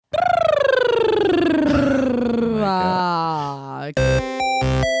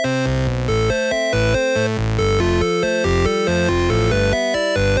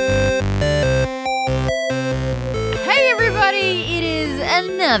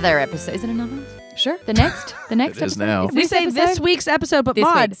Another episode. Is it another? Sure. The next It episode? is now. We say this week's episode, but This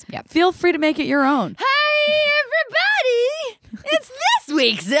Maud, week's, yep. feel free to make it your own. Hi, everybody. It's this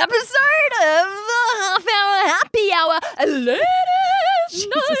week's episode of the Half Hour Happy Hour Ladies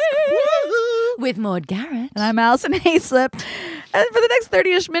Night with Maud Garrett. And I'm Allison Hayslip. And for the next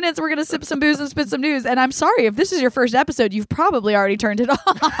 30-ish minutes, we're going to sip some booze and spit some news. And I'm sorry, if this is your first episode, you've probably already turned it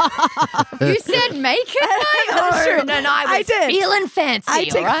off. You said make it That's true. and I was did. feeling fancy. I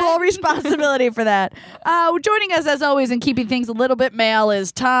take all right? full responsibility for that. Joining us, as always, and keeping things a little bit male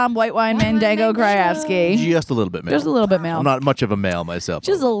is Tom White Wine Mandango Krajewski. Just a little bit male. Just a little bit male. I'm not much of a male myself.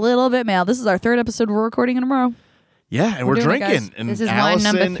 Just a little bit male. This is our third episode we're recording in a row. Yeah, and we're doing it, drinking. guys. And This is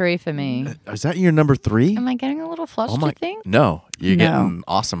Allison, wine number 3 for me. Is that your number 3? Am I getting a little flushed, Oh do my! you think? No, you're No. getting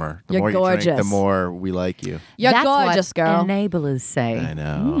awesomer. The You're more you drink, the gorgeous. more we like you. You're That's gorgeous, what girl. enablers say. I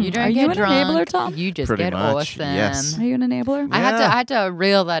know. You don't Are get you an drunk. enabler, Tom? You just Pretty get much, awesome. yes. Are you an enabler? I Yeah. had to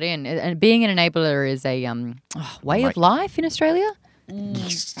reel that in. And being an enabler is a way of life in Australia.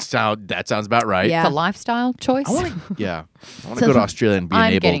 That sounds about right. Yeah. It's a lifestyle choice. I want to go to Australia and be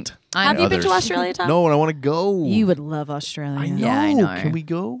enabled. Have you been to others. Australia, Tom? No, and I want to go. You would love Australia. I know. Yeah, I know. Can we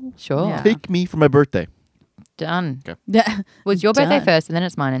go? Sure. Yeah. Take me for my birthday. Done. Yeah. Was your birthday Done. first, and then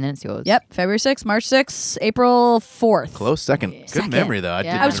it's mine, and then it's yours. Yep. February 6th, March 6th, April 4th. Close second. Good Second. memory though. I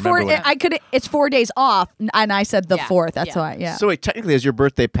Yeah. didn't I was remember when- I could. It's 4 days off, and I said the Yeah. 4th. That's Yeah. why. Yeah. So wait, technically, has your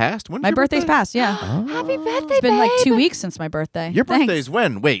birthday passed? When's My your birthday's birthday? passed. Yeah. Happy birthday, It's been like babe. 2 weeks since my birthday. Your Thanks. birthday's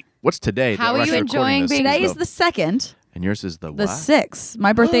when? Wait, what's today? How We're are you actually recording enjoying this being- Today as is the 2nd. And yours is the The what? 6th.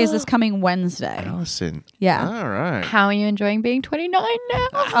 My birthday is this coming Wednesday. Allison. Yeah. All right. How are you enjoying being 29 now?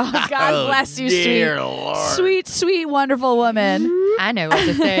 Oh, God bless you, dear sweet, Lord. sweet, sweet, wonderful woman. I know what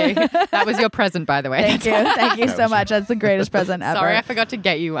to say. That was your present, by the way. Thank you. Thank you so much. That's the greatest present ever. Sorry, I forgot to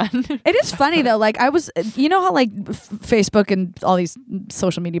get you one. It is funny though. Like I was, you know how like Facebook and all these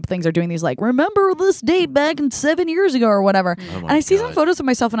social media things are doing these like, remember this date back in 7 years ago or whatever. And I see some God. photos of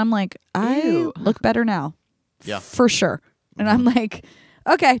myself and I'm like, I Ew. look better now. Yeah. For sure. And I'm like,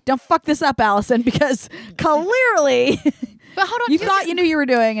 okay, don't fuck this up, Allison, because clearly But hold on. you thought you knew you were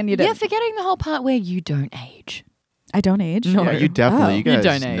doing and you You're didn't. forgetting the whole part where you don't age. I don't age. No. Yeah, you definitely. Oh. You guys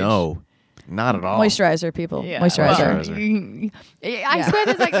don't age. know. Not at all. Moisturizer, people. Moisturizer. Moisturizer. I swear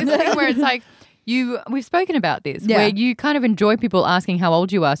there's like this thing where it's like, we've spoken about this, Yeah. where you kind of enjoy people asking how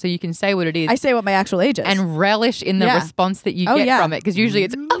old you are so you can say what it is I say what my actual age is. and relish in the Yeah. response that you Oh, get yeah. from it. Because usually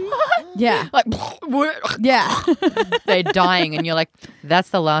it's yeah. like, Yeah. they're dying and you're like,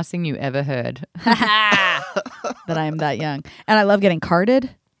 that's the last thing you ever heard. That I am that young. And I love getting carded.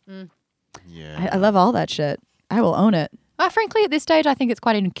 Yeah. I love all that shit. I will own it. Frankly, at this stage, I think it's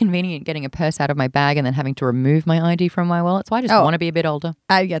quite inconvenient getting a purse out of my bag and then having to remove my ID from my wallet. So I just Oh. want to be a bit older.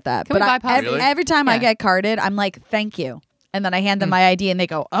 I get that. Can we but bypass Really? every time I Yeah. get carded, I'm like, thank you. And then I hand them my ID and they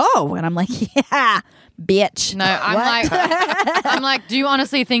go, oh. And I'm like, yeah, bitch. No, What? I'm like, do you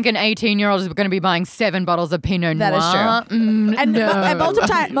honestly think an 18-year-old is going to be buying 7 bottles of Pinot Noir? That is true. And, no. and most of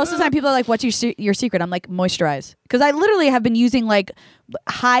the time, people are like, what's your secret? I'm like, moisturize. Because I literally have been using like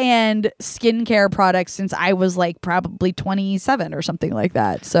high-end skincare products since I was like probably 27 or something like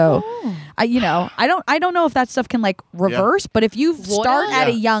that. So I don't know if that stuff can like reverse, but if you start at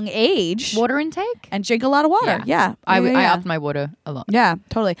a young age Water intake? and drink a lot of water, yeah. I yeah. upped my water a lot. Yeah,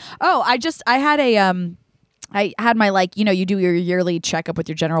 totally. Oh, I had my like, you do your yearly checkup with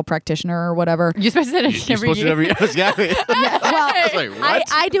your general practitioner or whatever. You're supposed to do that You're every supposed year. to every exactly. Yeah, well, I was like, what?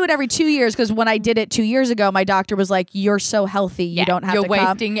 I do it every 2 years because when I did it 2 years ago, my doctor was like, "You're so healthy, you don't have You're to come."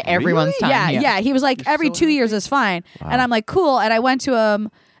 wasting everyone's time. Yeah, here. yeah. He was like, every 2 years is fine, and I'm like, cool. And I went to him.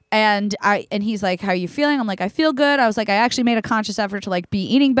 And he's like, how are you feeling? I'm like, I feel good. I was like, I actually made a conscious effort to like be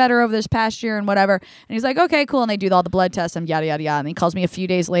eating better over this past year and whatever. And he's like, okay, cool. And they do all the blood tests and yada, yada, yada. And he calls me a few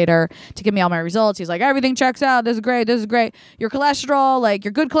days later to give me all my results. He's like, everything checks out. This is great. This is great. Your cholesterol, like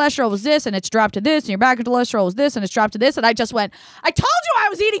your good cholesterol was this and it's dropped to this. And your bad cholesterol was this and it's dropped to this. And I just went, I told you I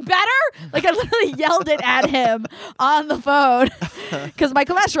was eating better. Like I literally yelled it at him on the phone because my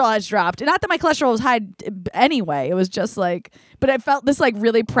cholesterol has dropped. And not that my cholesterol was high anyway. It was just like, but I felt this like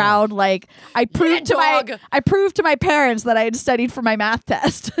really proud, like I proved to my parents that I had studied for my math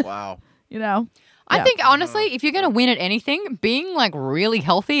test. Wow. I Yeah. think honestly, if you're going to win at anything, being like really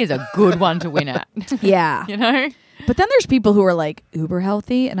healthy is a good one to win at. Yeah. You know? But then there's people who are like uber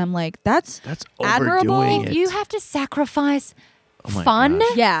healthy, and I'm like, that's admirable. overdoing it. You have to sacrifice my fun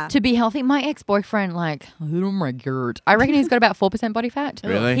gosh. Yeah. to be healthy. My ex-boyfriend, like, oh my God. I reckon he's got about 4% body fat.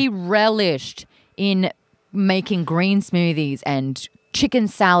 Really? He relished in making green smoothies and chicken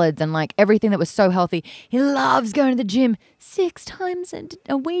salads and like everything that was so healthy. He loves going to the gym 6 times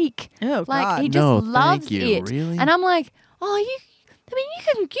a week. Oh, like God. he just No, loves thank you. it. Really? And I'm like, oh, you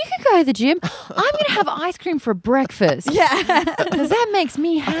can go to the gym. I'm gonna have ice cream for breakfast. Yeah. Because that makes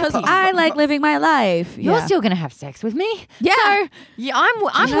me happy. I like living my life. You're Yeah. still gonna have sex with me. Yeah. So yeah,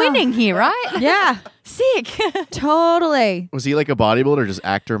 I'm Yeah. winning here, right? Yeah. Sick. Totally. Was he like a bodybuilder or just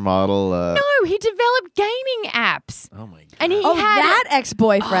actor, model? No, he developed gaming apps. Oh my god. And he Oh, had that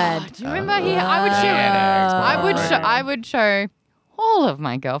ex-boyfriend. Do you remember I would show all of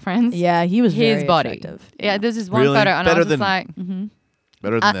my girlfriends Yeah, he was his very body. attractive. Yeah, there's this one Really? photo and I Better was just than- like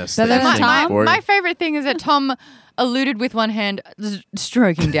Better than this. better that than I've my, seen before. my favorite thing is that Tom alluded with one hand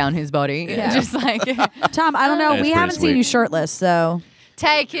stroking down his body. Yeah. Just like Tom, I don't know. That's We pretty haven't seen sweet. you shirtless, so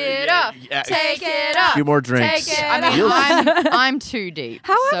take it off. Yeah. Take it A off. few more drinks. Take it. I mean, I'm too deep.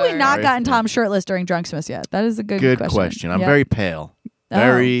 how have we so- not Sorry. gotten Tom shirtless during Drunksmith yet? That is a good Good question. I'm Yeah. very pale. Oh.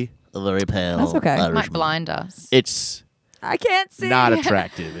 Very pale. That's okay. Might blind us. It's I can't see. not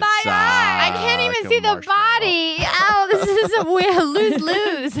attractive. It's, I can't even see the body. Oh, this is a weird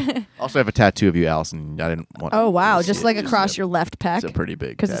lose-lose. Also, I have a tattoo of you, Allison. I didn't want. Oh wow, to see just it. like across your left pec. It's a pretty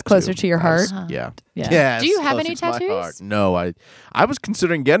big. 'Cause it's tattoo. closer to your heart? Yeah. Yeah. Yes, Do you have closer any to my tattoos? heart. No, I was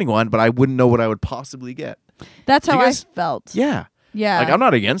considering getting one, but I wouldn't know what I would possibly get. That's Do how you guys- I felt. Yeah. Yeah. Like I'm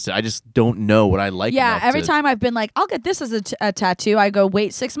not against it. I just don't know what I like. Yeah, enough every to- time I've been like, I'll get this as a tattoo, I go,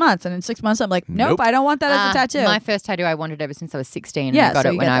 wait 6 months. And in 6 months, I'm like, nope, Nope. I don't want that as a tattoo. My first tattoo I wanted ever since I was 16. Yeah, and I got so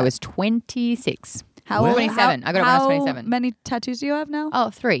it you when get I that. was 26. how Well- 27. I got it when I was 27. How many tattoos do you have now? Oh,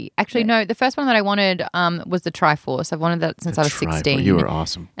 3. Actually, no. The first one that I wanted was the Triforce. I've wanted that since I was Try for- 16. You were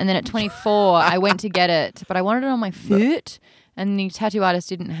awesome. And then at 24, I went to get it, but I wanted it on my foot. And the tattoo artist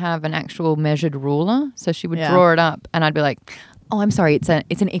didn't have an actual measured ruler, so she would Yeah. draw it up, and I'd be like, "Oh, I'm sorry, it's an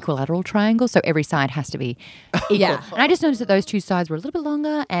equilateral triangle, so every side has to be equal." Yeah. And I just noticed that those 2 sides were a little bit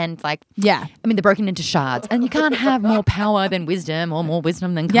longer, and like, Yeah. I mean, they're broken into shards, and you can't have more power than wisdom, or more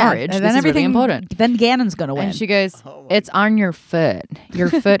wisdom than Yeah. courage. And This then is really everything, important. then Ganon's going to win. And she goes, "It's on your foot. Your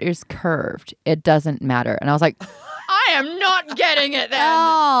foot is curved. It doesn't matter." And I was like, "I am not getting it then."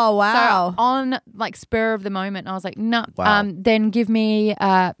 Oh, wow. So on like spur of the moment, I was like, "No." Wow. Then give me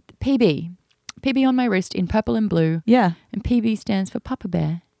PB on my wrist in purple and blue, yeah. and PB stands for Papa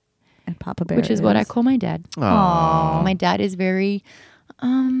Bear, And Papa Bear which is what I call my dad. Aww. My dad is very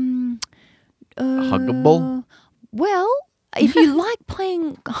Huggable? Well, if you like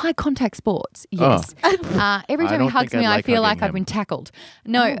playing high contact sports, yes. Every I time he don't hugs think me, I'd I like feel like hugging I've him. been tackled.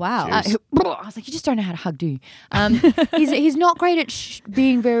 No, Oh, wow. Jeez. I was like, you just don't know how to hug, do you? He's not great at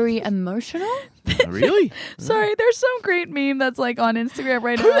being very emotional. Really? Sorry, there's some great meme that's like on Instagram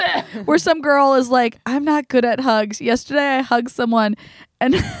right now where some girl is like, I'm not good at hugs. Yesterday I hugged someone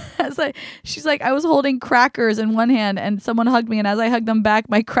and she's like, I was holding crackers in one hand and someone hugged me, and as I hugged them back,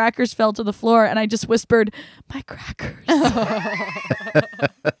 my crackers fell to the floor and I just whispered, my crackers.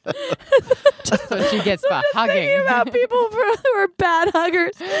 That's what she gets for hugging. Thinking about people who are bad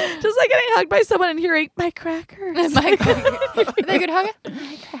huggers. Just like getting hugged by someone and hearing my crackers. My cracker. Are they a good hugger?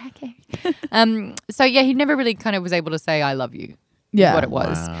 My cracker. So yeah, he never really kind of was able to say I love you. Yeah. What it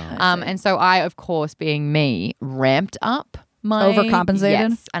was. Wow. And so I, of course, being me, ramped up my Overcompensated?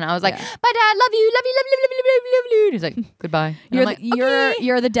 Yes. And I was like, my dad, love you, love you, love you, love you, love you, love you. And he's like, goodbye. And You're, I'm like, okay.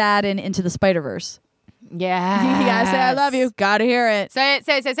 you're the dad in Into the Spider-Verse. Yeah. You gotta say I love you. Gotta hear it. Say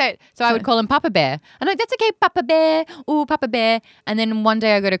it. So I would call him Papa Bear. I'm like, that's okay, Papa Bear. Ooh, Papa Bear. And then one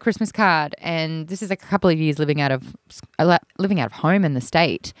day I got a Christmas card, and this is like a couple of years living out of home in the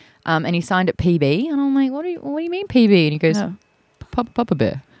state. And he signed it PB, and I'm like, what do you mean PB? And he goes, Oh. Papa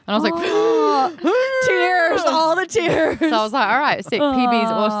Bear. And I was like, Tears, all the tears. so I was like, all right, sick.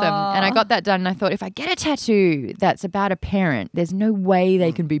 PB's awesome. And I got that done, and I thought, if I get a tattoo that's about a parent, there's no way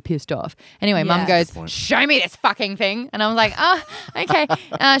they can be pissed off. Anyway, Mum Yes. goes, show me this fucking thing. And I was like, okay.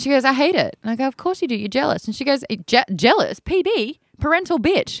 She goes, I hate it. And I go, of course you do. You're jealous. And she goes, jealous? PB? Parental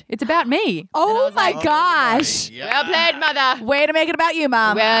bitch. It's about me. And I Oh was my like, gosh. well played, mother. Way to make it about you,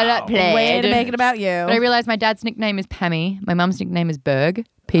 Mom. Well played. Way to make it about you. But I realized my dad's nickname is Pammy. My mum's nickname is Berg.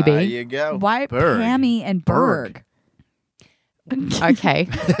 There PB. you go. Why Berg. Pammy and Berg? Okay.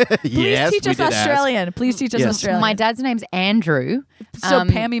 Please Yes, teach we us did ask. Australian. Please teach us Yes. Australian. My dad's name's Andrew. so um,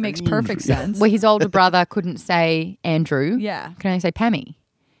 Pammy makes perfect sense. Where his older brother couldn't say Andrew. Yeah. Can only say Pammy.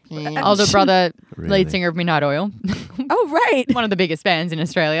 Older brother, Really? lead singer of Midnight Oil, Oh, right. one of the biggest bands in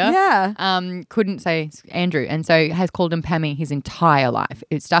Australia. Yeah. Couldn't say Andrew, and so has called him Pammy his entire life.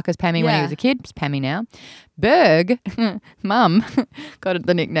 It stuck as Pammy when he Yeah. was a kid. It's Pammy now. Berg, Mum, got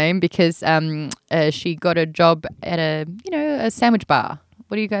the nickname because she got a job at a sandwich bar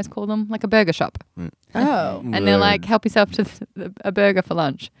what do you guys call them? Like a burger shop. Oh. And they're like, help yourself to a burger for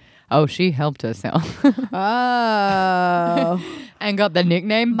lunch. Oh, she helped herself. Oh. And got the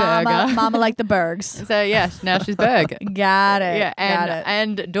nickname Burger. Mama like the Bergs. So, yes, now she's Berg. Got it. Yeah, Got it.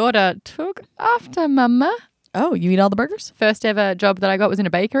 and daughter took after mama. Oh, you eat all the burgers? First ever job that I got was in a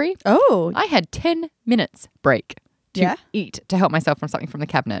bakery. Oh. I had 10 minutes break to Yeah? eat, to help myself from something from the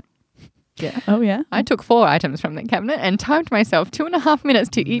cabinet. Yeah. Oh, yeah. I took 4 items from the cabinet and timed myself 2.5 minutes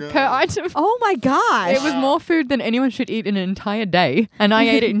to eat per item. Oh, my gosh. It was more food than anyone should eat in an entire day. And I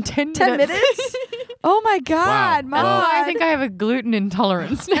ate it in 10 10 minutes? Oh, my God. Wow. That's why I Mom. think I have a gluten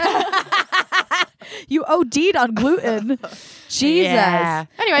intolerance. You OD'd on gluten. Jesus. Yeah.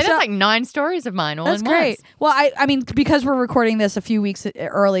 Anyway, that's So- like 9 stories of mine all That's in great. once. Well, I mean, because we're recording this a few weeks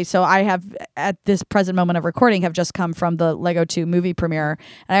early, so I have, at this present moment of recording, have just come from the Lego 2 movie premiere.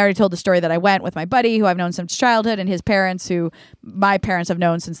 And I already told the story that I went with my buddy, who I've known since childhood, and his parents, who my parents have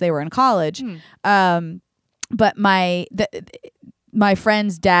known since they were in college. But my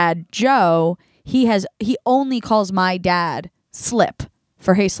friend's dad, Joe, he only calls my dad Slip.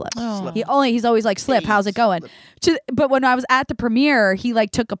 For Hey Slip. Oh. He's always like, Slip, how's it going? But when I was at the premiere, he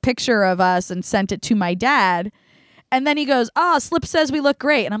like took a picture of us and sent it to my dad. And then he goes, "Oh, Slip says we look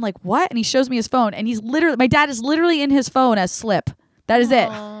great." And I'm like, "What?" And he shows me his phone, and my dad is literally in his phone as Slip. That is it.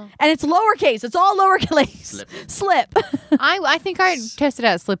 And it's lowercase. It's all lowercase. Slip. I think I tested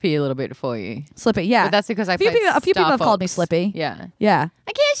out Slippy a little bit for you. Slippy, yeah. But that's because I a few played people Star have called me Fox. Slippy. Yeah. Yeah.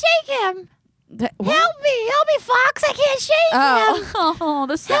 I can't shake him. Help me, Fox! I can't shake him. Oh,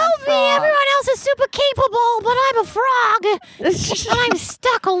 the sad Help me! frog. Everyone else is super capable, but I'm a frog. and I'm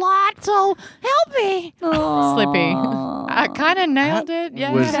stuck a lot, so help me. Slippy. I kind of nailed it.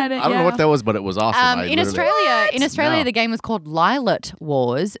 Yeah. Was- Got it, I don't know what that was, but it was awesome. I In literally- Australia, No. the game was called Lilat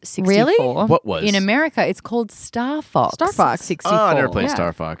Wars 64. Really? What was? In America, it's called Star Fox. Star Fox. 64. Oh, I never played Yeah.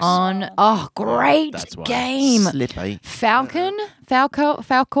 Star Fox. Great That's why. game. Slippy. Falcon. Of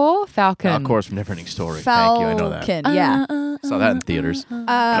course, from Neverending Story. Thank you. I know that. Falcon, yeah. Saw that in theaters.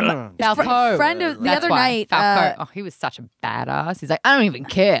 Falco. Friend of the That's other why. night. Falco. He was such a badass. He's like, I don't even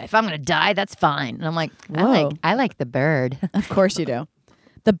care if I'm gonna die. That's fine. And I'm like, Whoa. I like the bird. Of course you do.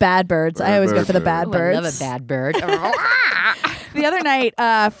 The bad birds. I always go for the bad Ooh, birds. I love a bad bird. The other night,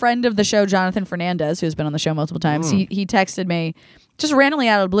 friend of the show, Jonathan Fernandez, who's been on the show multiple times, he texted me just randomly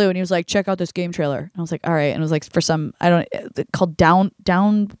out of the blue, and he was like, "Check out this game trailer." And I was like, "All right." And it was like for some, called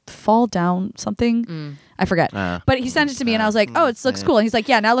Downfall Down something. I forget. But he sent it to me, and I was like, "Oh, it looks cool." And he's like,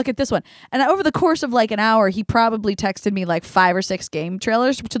 "Yeah, now look at this one." And over the course of like an hour, he probably texted me like 5 or 6 game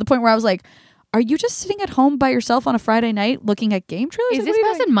trailers to the point where I was like, "Are you just sitting at home by yourself on a Friday night looking at game trailers?" Is Like, this what are you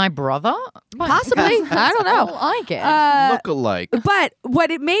doing? person my brother? Possibly. I don't know. All I get. Look alike. But what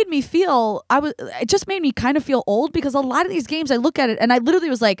it made me feel, it just made me kind of feel old, because a lot of these games I look at it and I literally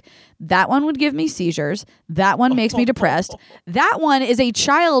was like, that one would give me seizures. That one makes me depressed. That one is a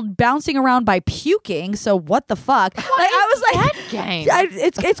child bouncing around by puking. So what the fuck? I was like, that game?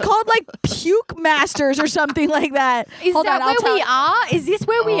 it's called like Puke Masters or something like that. Is Hold that on, I'll where we tell- are? Is this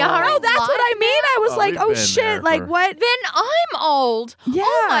where we are? No, in that's what life I mean. I was Oh, like, we've oh been shit, there like for- what? Then I'm old. Yeah.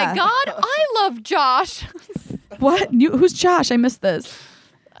 Oh my god, I love Josh. What? Who's Josh? I missed this.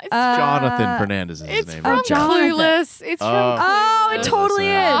 Jonathan Fernandez is his It's name. from Jonathan. Clueless. It's from Oh, it Clueless. totally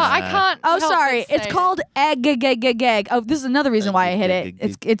is. I can't. Oh, help sorry. but It's say it. called egg. Oh, this is another reason why I hit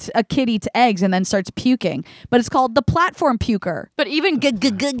it. It's a kid eats eggs and then starts puking, but it's called the platform puker. But even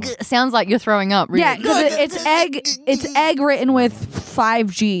sounds like you're throwing up. Really. Yeah, because it's egg. It's egg written with 5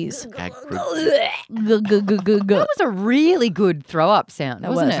 G's. That was a really good throw up sound,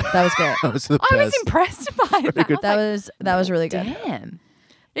 wasn't it? That was good. That was the I was best. impressed by that. That was really good. Damn.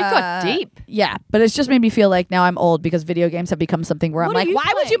 It got deep. Yeah, but it's just made me feel like now I'm old because video games have become something where What I'm do like, you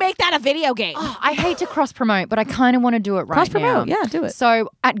why would play? you make that a video game? Oh, I hate to cross promote, but I kind of want to do it right Cross promote, now. yeah, do it. So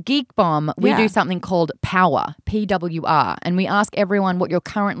at Geek Bomb, we Yeah. do something called Power, PWR, and we ask everyone what you're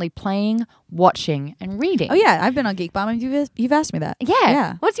currently playing, watching, and reading. Oh yeah, I've been on Geek Bomb and you've asked me that. Yeah.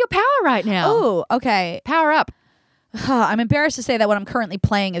 Yeah. What's your power right now? Oh, okay. Power up. I'm embarrassed to say that what I'm currently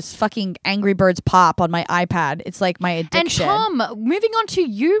playing is fucking Angry Birds Pop on my iPad. It's like my addiction. And Tom, moving on to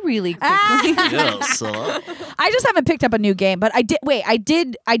you really quickly. I just haven't picked up a new game, but I did. Wait, I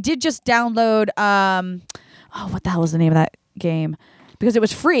did just download. What the hell was the name of that game? Because it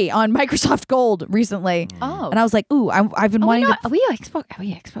was free on Microsoft Gold recently. Oh. And I was like, ooh, I've been wanting Are we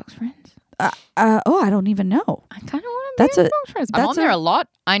Xbox friends? to. I don't even know. I kind of want to That's be a- Xbox friends. I'm that's on there a- a lot.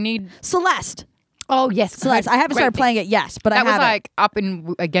 I need. Celeste. Oh yes, Celeste. I haven't started playing it. Yes, but I That was haven't. like up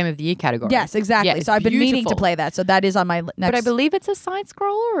in a Game of the Year category. Yes, exactly. Yeah, it's so I've been meaning to beautiful. play that. So that is on my next. But I believe it's a side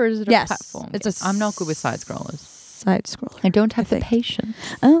scroller, or is it a Yes, platform? it's a I'm not good with side scrollers. side scroller. I don't have the think. patience.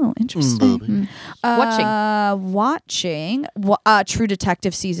 Oh, interesting. Booby. Watching True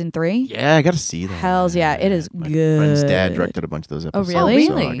Detective season 3. Yeah, I gotta see that. Hells yeah, it is My good. friend's dad directed a bunch of those episodes. really?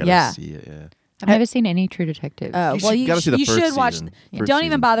 So I Really? gotta Yeah. see it, yeah. I've never seen any True Detective. You Well, should- gotta see the you first should watch. season. Don't First even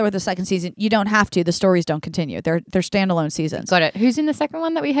season. bother with the second season. You don't have to. The stories don't continue. They're standalone seasons. Got it. Who's in the second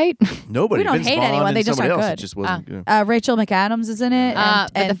one that we hate? Nobody. We don't Vince hate Vaughn anyone, and they just somebody aren't else. good. It just wasn't good. Rachel McAdams is in it,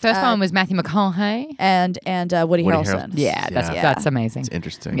 but the first one was Matthew McConaughey. and Woody, Woody Harrelson. Harrelson. Yeah, that's amazing. It's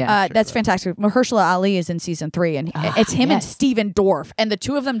interesting. Yeah. Check That's it out. fantastic. Mahershala Ali is in season 3, and it's him and yes. Steven Dorff, and the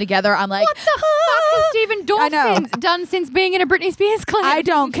two of them together. I'm like, What the fuck has Stephen I know. Dorff done since being in a Britney Spears clip? I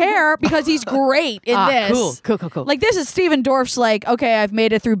don't care because he's great in this. Cool. Like, this is Steven Dorff's like, okay, I've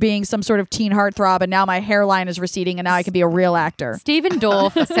made it through being some sort of teen heartthrob, and now my hairline is receding, and now I can be a real actor. Stephen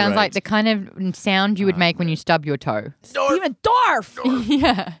Dorff sounds Right. like the kind of sound you would make when you stub your toe. Steven Dorff!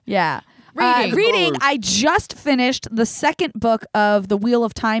 Yeah. Yeah. Reading. I just finished the second book of the Wheel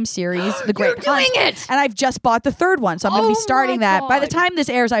of Time series, The Great Hunt. doing it! And I've just bought the third one, so I'm going to be Oh starting my that. By the God. time this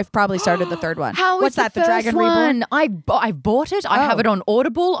airs, I've probably started the third one. How is What's that? The first Dragon Reborn? one? I've bought it. I have Oh. it on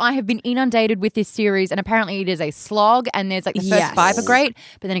Audible. I have been inundated with this series, and apparently it is a slog. And there's like the first Yes. 5 are great,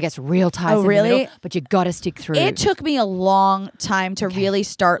 but then it gets real tight. Oh, really? But you got to stick through. It took me a long time to really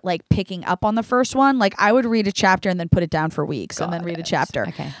start like picking up on the first one. Like, I would read a chapter and then put it down for weeks and then read a chapter.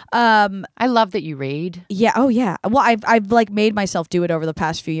 Okay. Um, I love that you read. yeah. Oh, yeah. Well, I've like made myself do it over the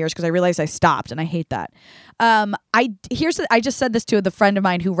past few years because I realized I stopped, and I hate that. I just said this to the friend of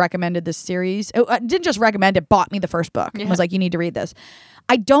mine who recommended this series. Didn't just recommend it, bought me the first book and was like, you need to read this.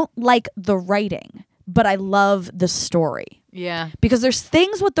 I don't like the writing, but I love the story. Yeah. Because there's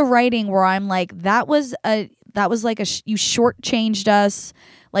things with the writing where I'm like, you shortchanged us.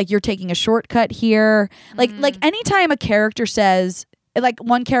 Like, you're taking a shortcut here. Like anytime a character says, like,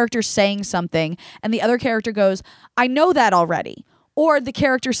 one character saying something and the other character goes, I know that already. Or the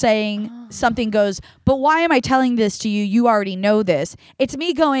character saying something goes, but why am I telling this to you? You already know this. It's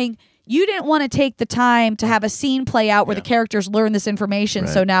me going, you didn't want to take the time to have a scene play out where the characters learn this information.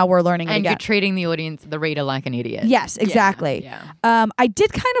 So Right. now we're learning it And again. you're treating the audience, the reader, like an idiot. Yes, exactly. Yeah. I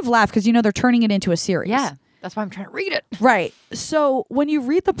did kind of laugh because, they're turning it into a series. Yeah. That's why I'm trying to read it. Right. So when you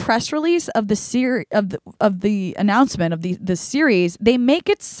read the press release of the of the announcement of the series, they make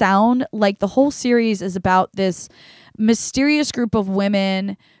it sound like the whole series is about this mysterious group of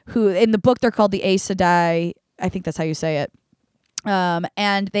women who, in the book, they're called the Aes Sedai. I think that's how you say it.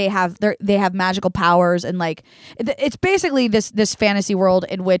 And they have magical powers, and like it's basically this fantasy world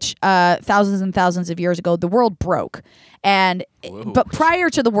in which thousands and thousands of years ago the world broke, and but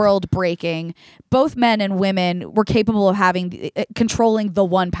prior to the world breaking, both men and women were capable of controlling the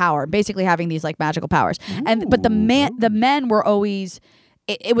one power, basically having these like magical powers. But the men were always.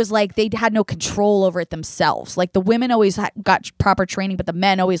 It was like they had no control over it themselves. Like, the women always got proper training, but the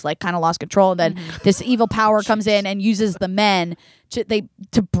men always like kind of lost control. And then this evil power comes in and uses the men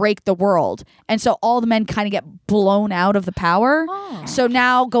to break the world. And so all the men kind of get blown out of the power. So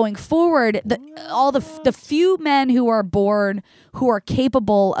now going forward, the few men who are born who are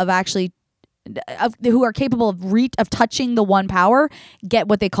capable of actually of touching the one power get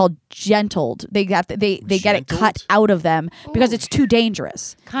what they call gentled. They get it cut out of them because it's too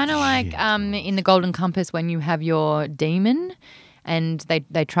dangerous. Kind of like in the Golden Compass when you have your demon and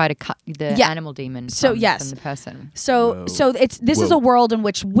they try to cut the animal demon from the person. So this is a world in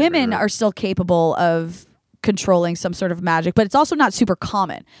which women are still capable of controlling some sort of magic, but it's also not super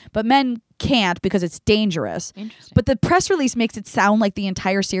common. But men can't because it's dangerous. Interesting. But the press release makes it sound like the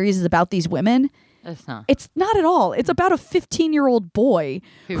entire series is about these women. It's not. It's not at all. It's about a 15-year-old boy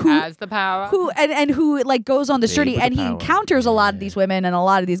Who has the power. who like goes on the journey, with and the he power. encounters a lot of these women and a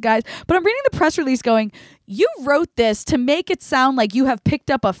lot of these guys. But I'm reading the press release going, you wrote this to make it sound like you have picked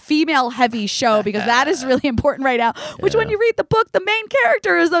up a female heavy show because that is really important right now. Which when you read the book, the main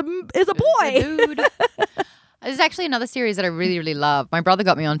character is a boy. Dude. There's actually another series that I really, really love. My brother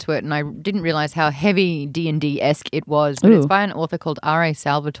got me onto it, and I didn't realize how heavy D&D-esque it was. But it's by an author called R.A.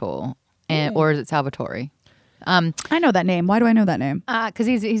 Salvatore, or is it Salvatore? I know that name. Why do I know that name? Because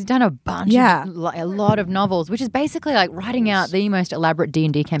he's done a bunch, Yeah. a lot of novels, which is basically like writing out the most elaborate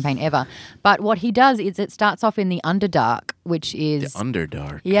D&D campaign ever. But what he does is it starts off in the Underdark, which is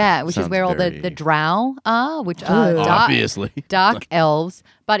Underdark. yeah, which is Sounds where all very- the drow are, which are Ooh. Obviously. dark elves.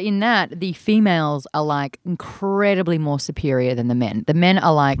 But in that, the females are like incredibly more superior than the men. The men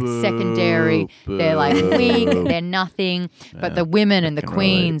are like secondary. They're like weak. They're nothing. But the women and the can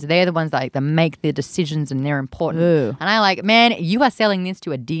queens, they're the ones that make the decisions and they're important. Ooh. And I like, man, you are selling this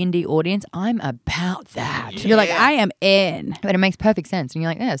to a D&D audience. I'm about that. You're like, I am in. But it makes perfect sense. And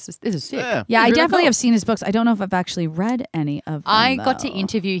you're like, yeah, this is sick. Yeah. Yeah, This I is really definitely cool. have seen his books. I don't know if I've actually read any of them. I got to though.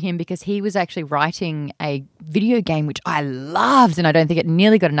 interview him because he was actually writing a video game which I loved, and I don't think it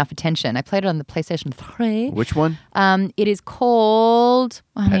nearly got enough attention. I played it on the PlayStation 3. Which one? It is called.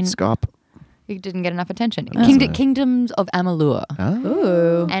 I mean, Petscop. it didn't get enough attention. right. Kingdoms of Amalur.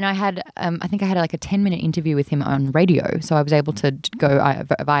 Ooh. And I had, I think I had like a 10-minute interview with him on radio, so I was able to go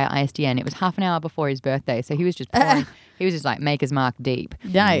via ISDN. It was half an hour before his birthday, so he was just pouring, he was just like Maker's Mark deep.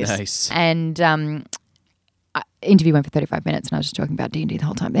 Nice. And interview went for 35 minutes, and I was just talking about D&D the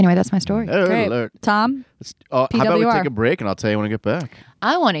whole time. Anyway, that's my story. Great. Alert. Tom? How about we PWR. take a break and I'll tell you when I get back.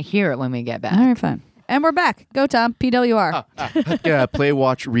 I want to hear it when we get back. All right, fine. And we're back. Go, Tom. PWR. Yeah, play,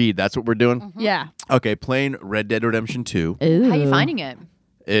 watch, read. That's what we're doing. Yeah. Okay, playing Red Dead Redemption 2. Ooh. How are you finding it?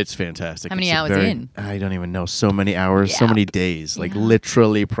 It's fantastic. How many It's a hours very- in? I don't even know. So many hours, so Yeah. many days. Like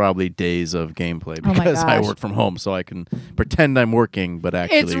literally probably days of gameplay Oh my because I gosh. work from home, so I can pretend I'm working, but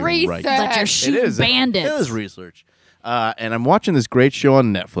actually It's research. Let your It shoot is. bandits. It is research. And I'm watching this great show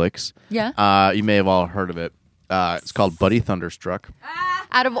on Netflix. Yeah. You may have all heard of it. It's called Buddy Thunderstruck.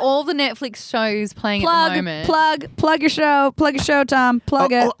 Out of all the Netflix shows playing at the moment. Plug your show, Tom.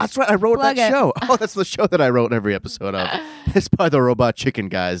 Plug it. Oh, that's right. I wrote Plug that it. show. Oh, that's the show that I wrote every episode of. It's by the Robot Chicken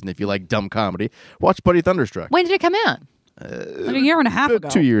guys. And if you like dumb comedy, watch Buddy Thunderstruck. When did it come out? Like a year and a half ago.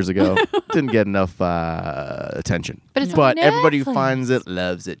 2 years ago. Didn't get enough attention. But it's on everybody who Netflix. finds it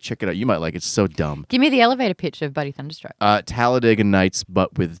loves it. Check it out. You might like it. It's so dumb. Give me the elevator pitch of Buddy Thunderstruck. Talladega Nights,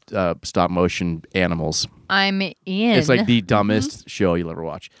 but with stop motion animals. I'm in. It's like the dumbest show you'll ever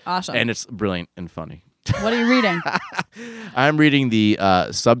watch. Awesome. And it's brilliant and funny. What are you reading? I'm reading the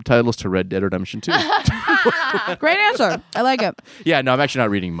subtitles to Red Dead Redemption 2. Great answer. I like it. Yeah, no, I'm actually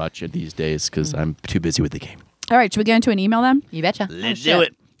not reading much these days because I'm too busy with the game. All right, should we get into an email then? You betcha. Let's do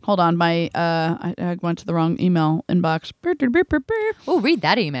it. Hold on, my I went to the wrong email inbox. Oh, read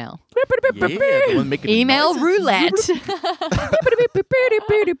that email. Yeah, the one making Email noises. roulette.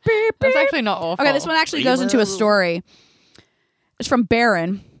 That's actually not awful. Okay, this one actually goes into a story. It's from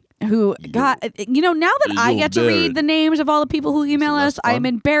Baron, who got, now that I Yo, get to Baron. read the names of all the people who email less us, I am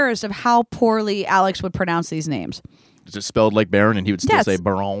fun? embarrassed of how poorly Alex would pronounce these names. Is it spelled like Baron and he would still Yes. say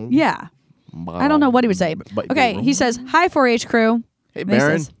Baron? Yeah. I don't know what he would say. Okay, he says, "Hi 4-H crew." Hey, And he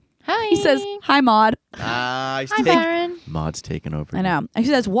Baron. says- Hi. He says, "Hi Maud." He's Hi, taking- Baron. Maud's taking over. I know. He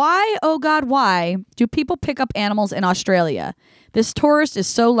says, "Why, oh God, why do people pick up animals in Australia? This tourist is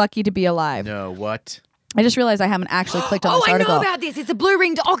so lucky to be alive." No, what? I just realized I haven't actually clicked on Oh, this I article. know about this. It's a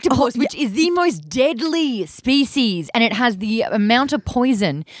blue-ringed octopus, which is the most deadly species, and it has the amount of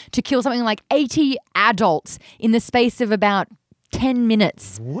poison to kill something like 80 adults in the space of about 10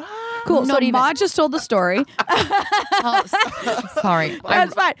 minutes. What? Cool. Not so even. Maud just told the story. Oh, sorry.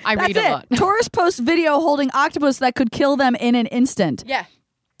 That's fine. I That's read it. a lot. Tourist posts video holding octopus that could kill them in an instant. Yeah.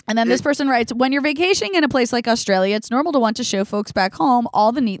 And then this person writes, "When you're vacationing in a place like Australia, it's normal to want to show folks back home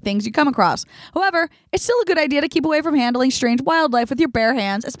all the neat things you come across. However, it's still a good idea to keep away from handling strange wildlife with your bare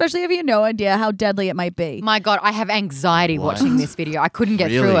hands, especially if you have no idea how deadly it might be." My God, I have anxiety watching this video. I couldn't get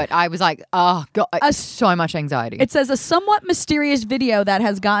through Really? it. I was like, oh, God, so much anxiety. It says a somewhat mysterious video that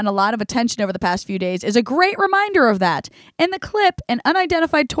has gotten a lot of attention over the past few days is a great reminder of that. In the clip, an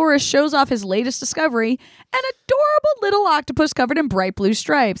unidentified tourist shows off his latest discovery, an adorable little octopus covered in bright blue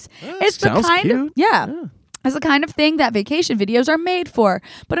stripes. It's the sounds kind of cute. It's the kind of thing that vacation videos are made for.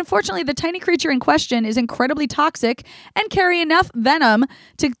 But unfortunately, the tiny creature in question is incredibly toxic and carry enough venom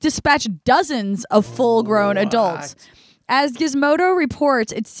to dispatch dozens of full-grown adults. As Gizmodo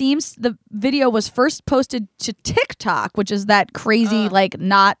reports, it seems the video was first posted to TikTok, which is that crazy,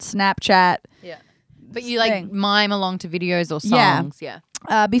 not Snapchat. yeah. But you like thing. mime along to videos or Yeah. songs. Yeah.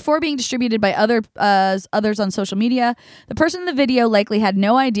 Before being distributed by others on social media, the person in the video likely had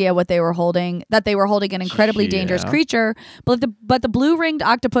no idea that they were holding an incredibly dangerous Yeah. creature. But the blue ringed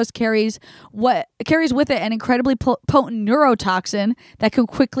octopus carries with it an incredibly potent neurotoxin that can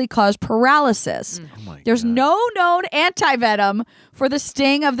quickly cause paralysis. Oh my There's God. no known antivenom for the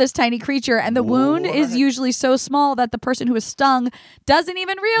sting of this tiny creature, and the wound is usually so small that the person who is stung doesn't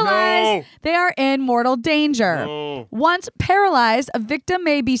even realize they are in mortal danger. Once paralyzed, a victim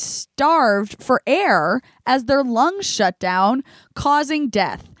may be starved for air as their lungs shut down, causing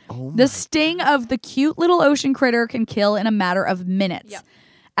death. The sting of the cute little ocean critter can kill in a matter of minutes. Yep.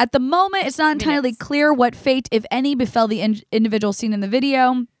 At the moment, it's not entirely Minutes. clear what fate, if any, befell the individual seen in the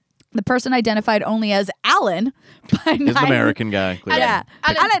video. The person identified only as Alan. By He's an American guy. Clearly. Yeah.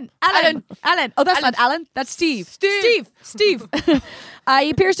 Alan. Oh, that's not Alan. That's Steve. Steve. He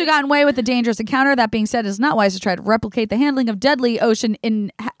appears to have gotten away with a dangerous encounter. That being said, it's not wise to try to replicate the handling of a deadly ocean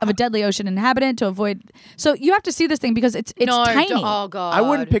inhabitant to avoid. So you have to see this thing because it's tiny. Oh god. I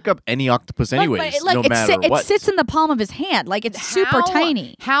wouldn't pick up any octopus anyways, no matter what. It sits in the palm of his hand. Like it's super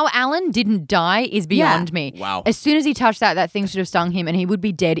tiny. How Alan didn't die is beyond me. Wow. As soon as he touched that thing should have stung him and he would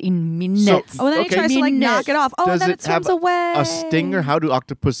be dead in minutes. Oh, and then he tries to like knock it off. Oh, and Does then it it swims have away. a stinger? How do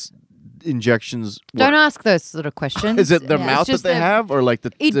octopus injections work? Don't ask those sort of questions. Is it their It's mouth that just they have, or like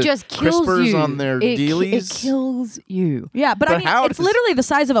the just kills crispers you. on their It dealies? kills you. Yeah, but I But mean, how it's does- literally the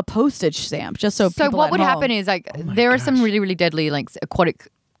size of a postage stamp. Just so So people what at would home. happen is like there are some really really deadly like aquatic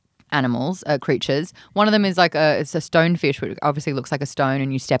animals, creatures. One of them is like it's a stonefish, which obviously looks like a stone,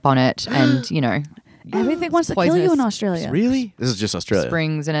 and you step on it, and you know everything wants to kill you poisonous. in Australia. Really? This is just Australia.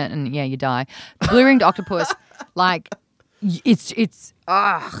 springs in it, and yeah, you die. Blue ringed octopus, like it's it's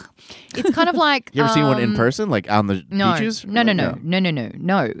kind of like You ever seen one in person, like on the beaches?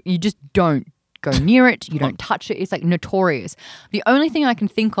 No. You just don't go near it. You don't touch it. It's like notorious. The only thing I can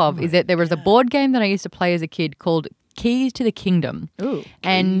think of is that there was a board game that I used to play as a kid called Keys to the Kingdom. Ooh.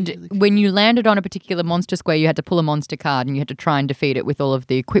 And when you landed on a particular monster square, you had to pull a monster card and you had to try and defeat it with all of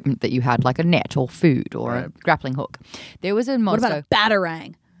the equipment that you had, like a net or food or a grappling hook. There was a What monster. about a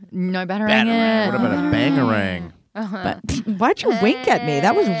batarang? No batarang. Batarang. What about a bangarang? But why'd you wink at me?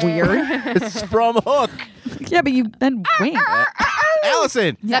 That was weird. It's from Hook. Yeah, but you then wink.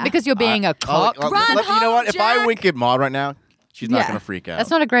 Allison. Is that because you're being a cock? You Run know what? home, If I Jack. wink at Maud right now, she's not Yeah. going to freak out. That's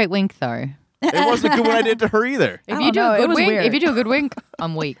not a great wink, though. It wasn't good when I did to her either. If I you don't do know, a it good was wink, weird. if you do a good wink,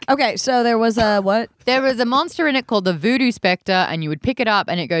 I'm weak. Okay, so there was a what? There was a monster in it called the Voodoo Spectre, and you would pick it up,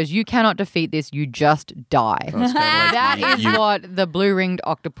 and it goes, "You cannot defeat this. You just die." It's kinda like That is you- what the blue ringed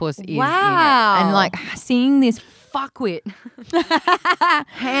octopus is. in it. Wow. And like seeing this fuckwit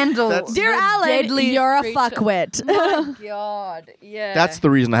handle. That's- Dear the Alan, deadliest you're a creature. fuckwit. My God, yeah. That's the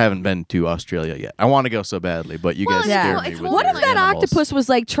reason I haven't been to Australia yet. I want to go so badly, but you guys yeah. scare Well, me. it's with What your if that animals. octopus was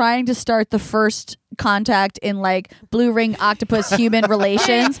like trying to start the first contact in like blue ring octopus human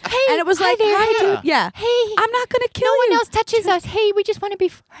relations? And it was hi like, there, hi, hey. dude. Yeah. Hey, I'm not going to kill you. no one else touches us. Hey, we just want to be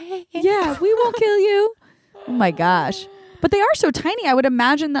friends. Yeah, we won't kill you. Oh my gosh. But they are so tiny. I would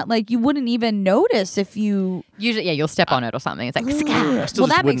imagine that like you wouldn't even notice if you. Usually, yeah, you'll step on it or something. It's like, I still Well, just that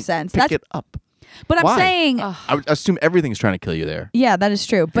makes wouldn't sense. Pick That's- it up. But I'm Why? saying, I would assume everything's trying to kill you there. yeah, that is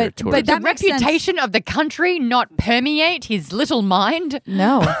true. But tourist. but the that makes sense. reputation of the country not permeate his little mind.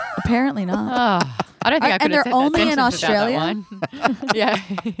 No, apparently not. Oh, I don't think I And could have they're said only in that sentence without that Australia? one. yeah,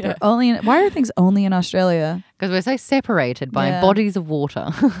 They're only in, why are things only in Australia? because we're so separated by Yeah. bodies of water.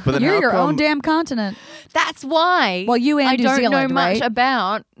 But then You're how your come, own damn continent. That's why. Well, you and I New don't Zealand, know much right?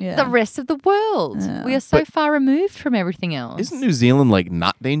 about Yeah. the rest of the world. Yeah. We are so But- far removed from everything else. Isn't New Zealand like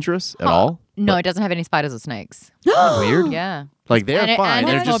not dangerous at all? No, it doesn't have any spiders or snakes. Weird. Yeah, Like they're And it- fine. and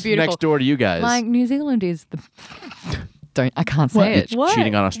They're it's more just beautiful. next door to you guys. like New Zealand is the. I can't say What? it. What?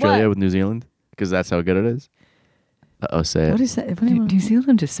 Cheating on Australia What? with New Zealand because that's how good it is. Oh, say it. What is that? What do you- New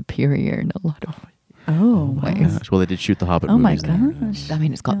Zealand is superior in a lot of Oh, Oh my wow. gosh. Well, they did shoot the Hobbit Oh my movies there. gosh. I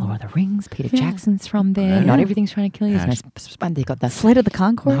mean, it's got Lord of the Rings. Peter Yeah. Jackson's from there. Yeah. Not everything's trying to kill you. Gosh. And they got the Flight of the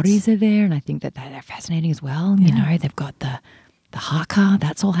Conchords? Maoris are there, and I think that they're fascinating as well. You know, they've got the haka.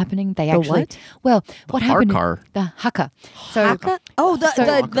 That's all happening. They actually, what? well, what happened? Harkar. The haka. So Haka? Oh,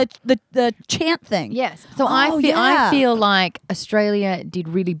 the chant thing. yes. So Oh, I yeah. feel like Australia did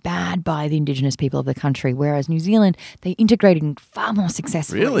really bad by the Indigenous people of the country, whereas New Zealand they integrated far more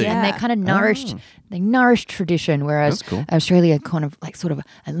successfully, Really? and they Yeah. kind of nourished tradition, whereas That's cool. Australia kind of like sort of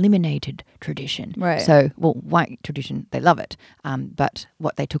eliminated tradition. Right. So well, white tradition they love it, but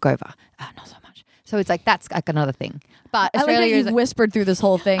what they took over, not so much. So it's like that's like another thing. But I like that Australia you've is whispered through this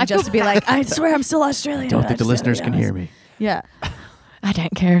whole thing I just to be feel like, I swear I'm still Australian. Don't I think the just gotta listeners be can honest. hear me. Yeah. I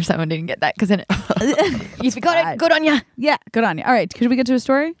don't care if someone didn't get that because then you forgot fine. it. Good on you. Yeah, good on you. All right, could we get to a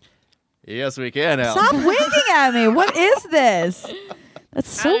story? Yes, we can. Al. Stop winking at me. What is this? That's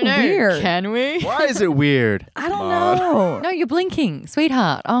so weird. Can we? Why is it weird? I don't Maud? know. No, you're blinking,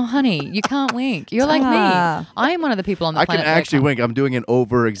 sweetheart. Oh, honey, you can't wink. You're like me. Ah. I am one of the people on the I can planet. that actually can't- wink. I'm doing an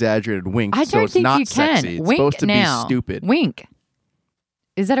over-exaggerated wink, I so don't it's think not you can. sexy. It's Wink supposed to now. be stupid. Wink.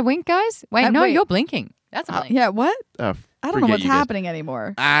 Is that a wink, guys? Wait, no, wait. you're blinking. That's a blink. Yeah, what? Oh, I don't know forget what's you guys. happening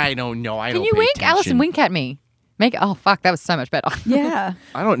anymore. I don't know. I Can don't you pay wink? attention. Allison, wink at me. Oh fuck, that was so much better. Yeah.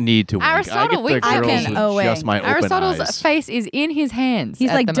 I don't need to wink. Aristotle I get the winks. I girls can with just wink. my open Aristotle's eyes. face is in his hands. He's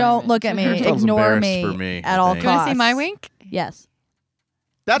at like, the don't moment. look at me. Aristotle's Ignore embarrassed me, for me, at I all think. Do you want costs. to see my wink? Yes.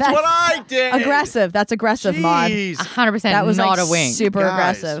 That's what I did. Aggressive. That's aggressive, Maud. Jeez. 100% That was not like a wink. super Guys.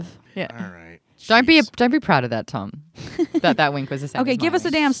 aggressive. Yeah. All right. Don't Jeez. be proud of that, Tom. that wink was the same. Okay, as give my us a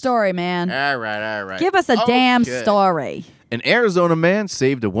wink. damn story, man. All right. Give us a damn Okay. story. An Arizona man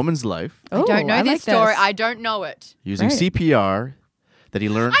saved a woman's life I don't know I this like story. this. I don't know it. using Great. CPR that he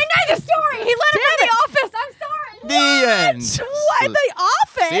learned. I know the story. He learned it from the office. I'm sorry. The end. What? The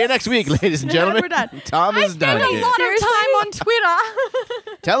Office? See you next week, ladies and gentlemen. We're done. Tom is done. a here. lot Seriously? of time on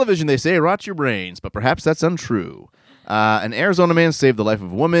Twitter. Television, they say, rots your brains, but perhaps that's untrue. An Arizona man saved the life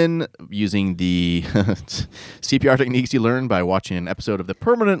of a woman using the CPR techniques he learned by watching an episode of the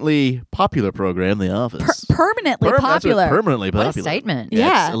permanently popular program, The Office. Permanently That's what- popular. permanently What a popular. statement. Yeah,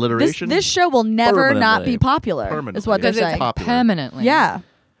 it's Yeah. alliteration. This show will never not Permanently. be popular, is what they're Permanently. saying. Popular. Permanently. Yeah.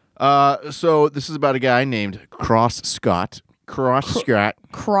 So this is about a guy named Cross Scott. Cross Scott.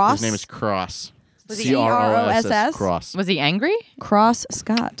 Cross. His name is Cross. Was he C-R-O-S-S. Cross. Was he angry? Cross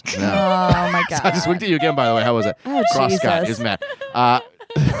Scott. No. Oh my god. I just looked at you again, by the way. How was it? Oh, Cross Scott Jesus. is mad.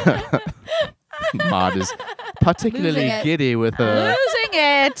 Maud is particularly Losing it. giddy with her. Losing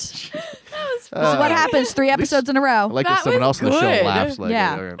it. This is what happens 3 episodes in a row. I like that That someone else was in the show good. laughs like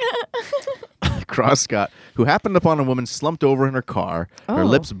Yeah. it. Okay. Cross Scott, who happened upon a woman slumped over in her car, her Oh.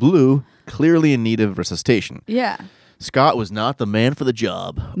 lips blue, clearly in need of resuscitation. Yeah. Scott was not the man for the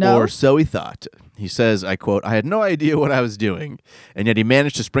job, No? or so he thought. He says, I quote, I had no idea what I was doing, and yet he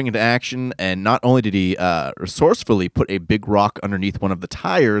managed to spring into action, and not only did he resourcefully put a big rock underneath one of the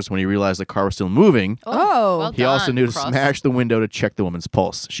tires when he realized the car was still moving, Oh. well he also done, knew to Cross. smash the window to check the woman's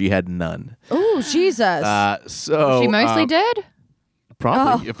pulse. She had none. Oh, Jesus. So She mostly dead?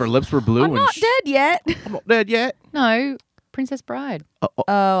 Probably. If her lips were blue I'm and not dead yet. I'm not dead yet. No. Princess Bride. Oh,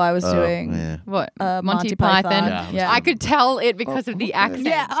 I was Oh, doing. yeah. What? Monty Python. Yeah, Yeah. I could tell it because of the accent.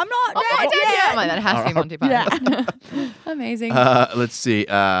 Yeah, I'm not I'm dead not dead yet. yet. I'm like, that has to be Monty Python. Amazing. Let's see.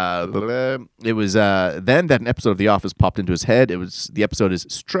 It was then that an episode of The Office popped into his head. The episode is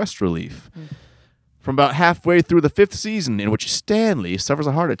Stress Relief. From about halfway through the 5th season, in which Stanley suffers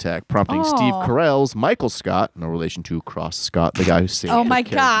a heart attack, prompting Steve Aw. Carell's Michael Scott, no relation to Cross Scott, the guy who saved Oh the my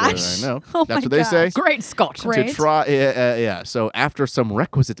character. gosh. I know. Oh That's my what they say. gosh. Great Scott. Great. To try, yeah. So after some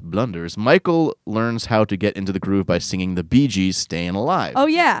requisite blunders, Michael learns how to get into the groove by singing the Bee Gees' "Staying Alive," Oh,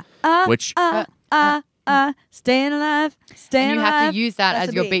 yeah. which Staying alive. Staying And you alive. have to use that That's as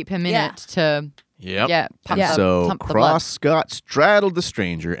a your beat. beat per Yeah. minute to Yep. pump Yeah. the, So pump the blood. Cross Scott straddled the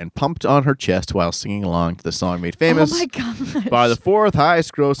stranger and pumped on her chest while singing along to the song made famous Oh, my God. by the 4th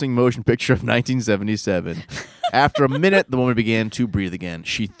highest grossing motion picture of 1977. After a minute, the woman began to breathe again.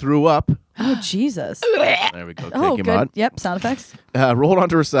 She threw up. Oh, Jesus. There we go. Thank Oh, you, good. Maud. Yep, sound effects. Rolled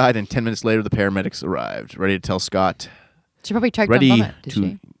onto her side, and 10 minutes later, the paramedics arrived, ready to tell Scott, She probably choked ready on vomit, did to,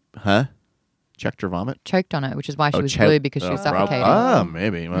 she? huh? Checked her vomit? Choked on it, which is why she was choke- blue because she was prob- suffocating.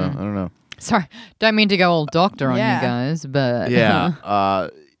 maybe. Well, I don't know. Sorry, don't mean to go all doctor on Yeah. you guys, but Yeah.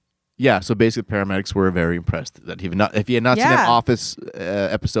 Yeah, so basically, the paramedics were very impressed that if he had not seen an Yeah. Office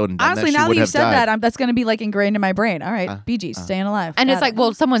episode and done Honestly, that, she now that would you've have said died. that, that's going to be like ingrained in my brain. All right, Bee Gees, staying alive. and Got it's like, it.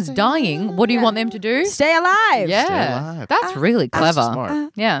 well, someone's dying. What do you want them to do? Stay alive. Yeah, alive. that's really That's clever.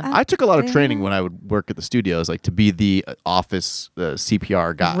 smart. Yeah, I took a lot of training when I would work at the studios, like to be the Office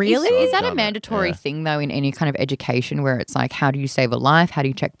CPR guy. Really? So I've is that a done mandatory Yeah. thing though in any kind of education where it's like, how do you save a life? How do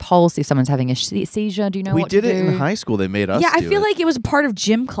you check pulse if someone's having a seizure? Do you know We what did to it do? in high school. They made us. Yeah, I do feel it. like it was a part of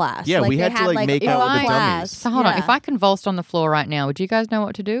gym class. Yeah, we they had to, like, make a out with the class. dummies. So hold on, Yeah. if I convulsed on the floor right now, would you guys know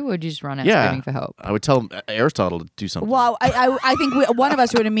what to do, or would you just run out Yeah, screaming for help? I would tell Aristotle to do something. Well, I think one of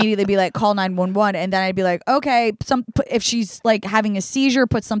us would immediately be like, call 911, and then I'd be like, okay, if she's like having a seizure,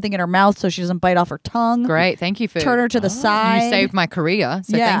 put something in her mouth so she doesn't bite off her tongue. Great, thank you for Turn her to the side. You saved my career,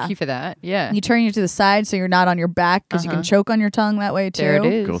 so Yeah. thank you for that. Yeah, You turn you to the side so you're not on your back because you can choke on your tongue that way too. there it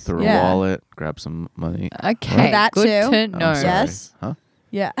is. Go through Yeah. a wallet, grab some money. Okay, That good too. to I'm know. sorry. Yes. Huh?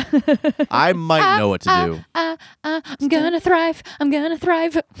 Yeah. I might know what to do. I'm gonna thrive. I'm gonna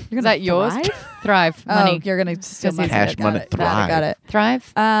thrive. Is that yours? Thrive. Oh, Money. you're gonna steal This money. is Cash Got money, it, got it.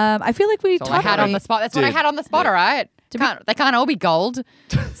 Thrive. I feel like we That's all I had on the spot. That's what I Dude. had on the spot. All right. They can't all be gold.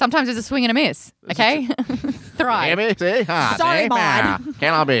 Sometimes there's a swing and a miss. Okay. Thrive. Maybe, see? Huh, Sorry, see? Maud. Yeah.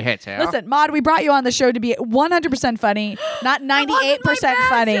 Can't all be hits here. Listen, Maud, we brought you on the show to be 100% funny, not 98%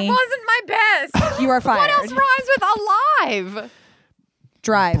 funny. It wasn't my best. You are fired. What else rhymes with alive?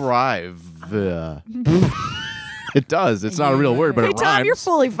 Drive. Drive. It does. It's not a real word, but Hey, it Tom, rhymes. you're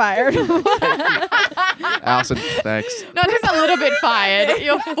fully fired. Allison, thanks. Not just a little bit fired.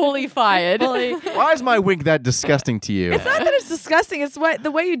 You're fully fired. Why is my wink that disgusting to you? It's not that it's disgusting. It's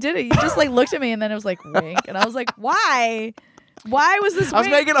the way you did it. You just like looked at me and then it was like wink, and I was like, why? Why was this? I was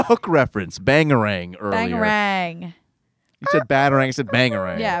wink? making a hook reference. Bangarang earlier. Bangarang. You said batarang. I said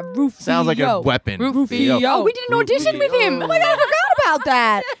bangarang. Yeah, Rufio. Sounds like a weapon. Rufio. Oh, we did an audition with him. Oh my god, I forgot about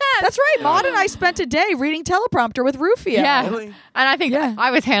that. That's right. Maud and I spent a day reading teleprompter with Rufio. Yeah. Really? And I think Yeah. I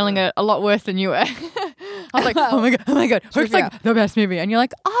was handling it a lot worse than you were. I was like, oh my god. Hook's like the best movie. And you're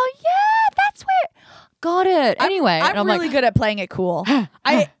like, oh yeah, that's where. Got it. Anyway. I'm, and I'm really like, good at playing it cool.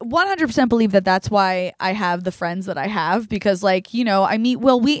 I 100% believe that that's why I have the friends that I have, because like, you know, I meet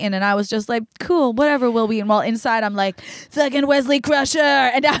Will Wheaton and I was just like, cool, whatever, Will Wheaton. While inside I'm like, fucking Wesley Crusher.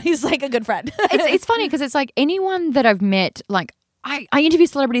 And now he's like a good friend. it's funny because it's like anyone that I've met, like I interview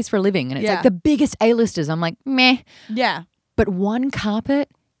celebrities for a living and it's Yeah. like the biggest A-listers. I'm like, meh. Yeah. But one carpet,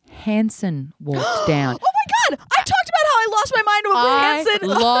 Hanson walked down. Oh my god! I talked about how I lost my mind over I Hanson.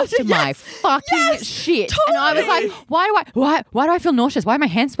 lost Yes. my fucking Yes. shit. And I was Totally. like, why do I feel nauseous? Why are my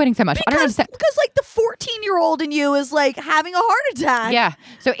hands sweating so much? I don't understand. Because like the 14-year-old in you is like having a heart attack. Yeah.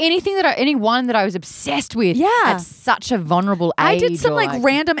 So anyone that I was obsessed with Yeah. at such a vulnerable age. I did some or like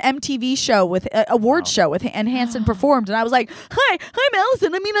random MTV show with award show with and Hanson performed, and I was like, "Hi, I'm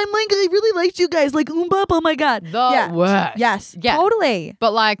Allison. I mean, I really liked you guys. Like, oh my god, The worst. Yes, Yeah. totally.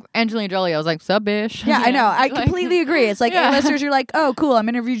 But like Angelina Jolie, I was like, sub bish. Yeah, I know. I Like- completely agree. It's like Yeah. A-listers, you're like, oh, cool. I'm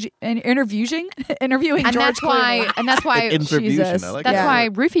interviewing And George that's why Clooney. and that's why Introfusion. Jesus. I like that's that. why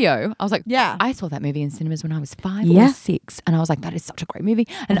Rufio. I was like, Yeah. I saw that movie in cinemas when I was 5 Yeah. or 6, and I was like, that is such a great movie.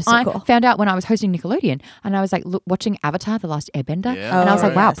 And is so I cool. found out when I was hosting Nickelodeon, and I was like watching Avatar: The Last Airbender, Yeah. and I was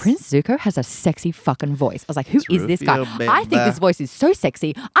like, Oh, wow, yes. Prince Zuko has a sexy fucking voice. I was like, who is this guy? Rufio, I think baby. this voice is so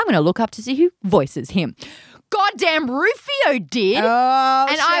sexy. I'm going to look up to see who voices him. Goddamn Rufio did. Oh,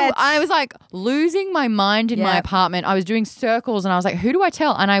 And shit. I was like losing my mind in my Yeah. apartment. I was doing circles and I was like, who do I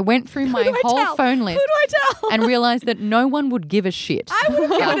tell? And I went through my Who do I whole tell? phone Who list do I tell? and realized that no one would give a shit. I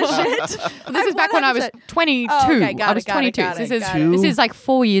wouldn't give it a shit. This is back when I was 22. Oh, okay, got I it, was got it, 22. got it, This is got it. this is like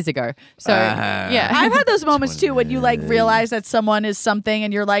 4 years ago. So yeah. I've had those moments too when you like realize that someone is something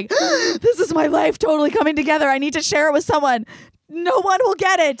and you're like, this is my life totally coming together. I need to share it with someone. No one will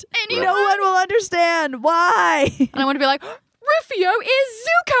get it. Anyone? No one will understand. Why? And I want to be like, Rufio is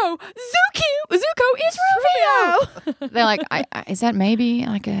Zuko. Zuko is Rufio. They're like, is that maybe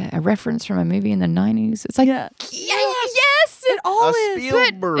like a reference from a movie in the 90s? It's like, Yeah. yes, It all A is.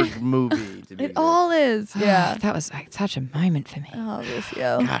 Spielberg movie. To be It all is. Yeah. That was like such a moment for me. Oh,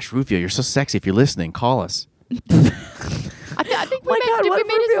 Rufio. Gosh, Rufio, you're so sexy. If you're listening, call us. I think we my met, God, did what we if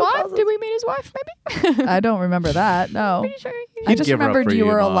meet his Rufio wife? calls us? Did we meet his wife maybe? I don't remember that. No. Pretty sure. I just give her up remembered for you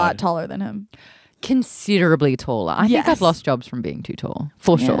you, were a Maud. lot taller than him. Considerably taller. I think Yes. I've lost jobs from being too tall.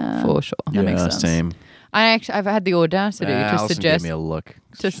 For Yeah. sure. For sure. That makes sense. Same. Mm-hmm. I've had the audacity to Allison suggest gave me a look.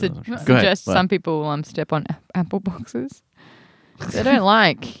 to Go ahead. suggest What? some people step on apple boxes. They don't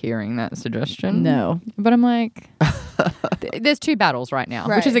like hearing that suggestion. No. But I'm like, there's two battles right now.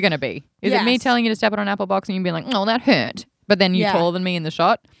 Which is Right. it going to be? Is it me Yes. telling you to step on an apple box and you being like, oh, that hurt? But then you're Yeah. taller than me in the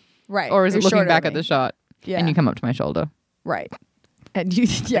shot? Right. Or is it You're looking shorter back than at the me. shot Yeah. and you come up to my shoulder? Right. And you,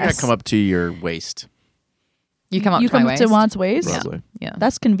 I yes. come up to your waist. You come up you to my come waist? to Juan's waist? Yeah. Lovely. Yeah.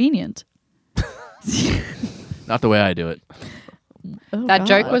 That's convenient. Not the way I do it. Oh, That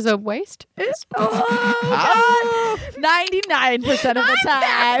joke God. was a waste? Oh, God. 99% of the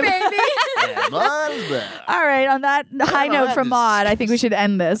time. All right, on that high note from Maud, I think we should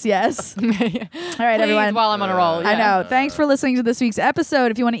end this. Yes. All right, everyone. While I'm on a roll. I yeah. know. Thanks for listening to this week's episode.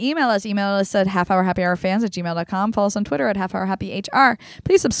 If you want to email us at halfhourhappyhourfans@gmail.com. Follow us on Twitter at halfhourhappyhr.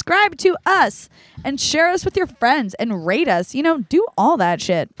 Please subscribe to us and share us with your friends and rate us. You know, do all that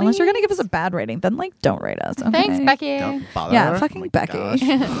shit. Unless you're going to give us a bad rating, then like don't rate us. Okay? Thanks, Becky. Don't bother. Yeah, her. fucking Oh my Becky. gosh.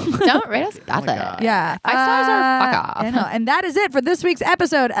 Don't rate us bother. God. Yeah. 5 stars or fuck off. I know. And that is it for this week's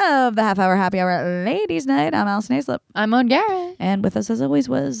episode of the Half Hour Happy Hour Ladies Night. I'm Allison Aislip. I'm on Garrett. And with us, as always,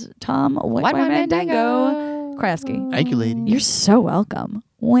 was Tom White Wine Mandango Kraski. Thank you, lady. You're so welcome.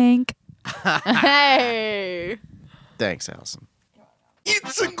 Wink. Hey. Thanks, Allison.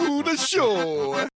 It's a good show.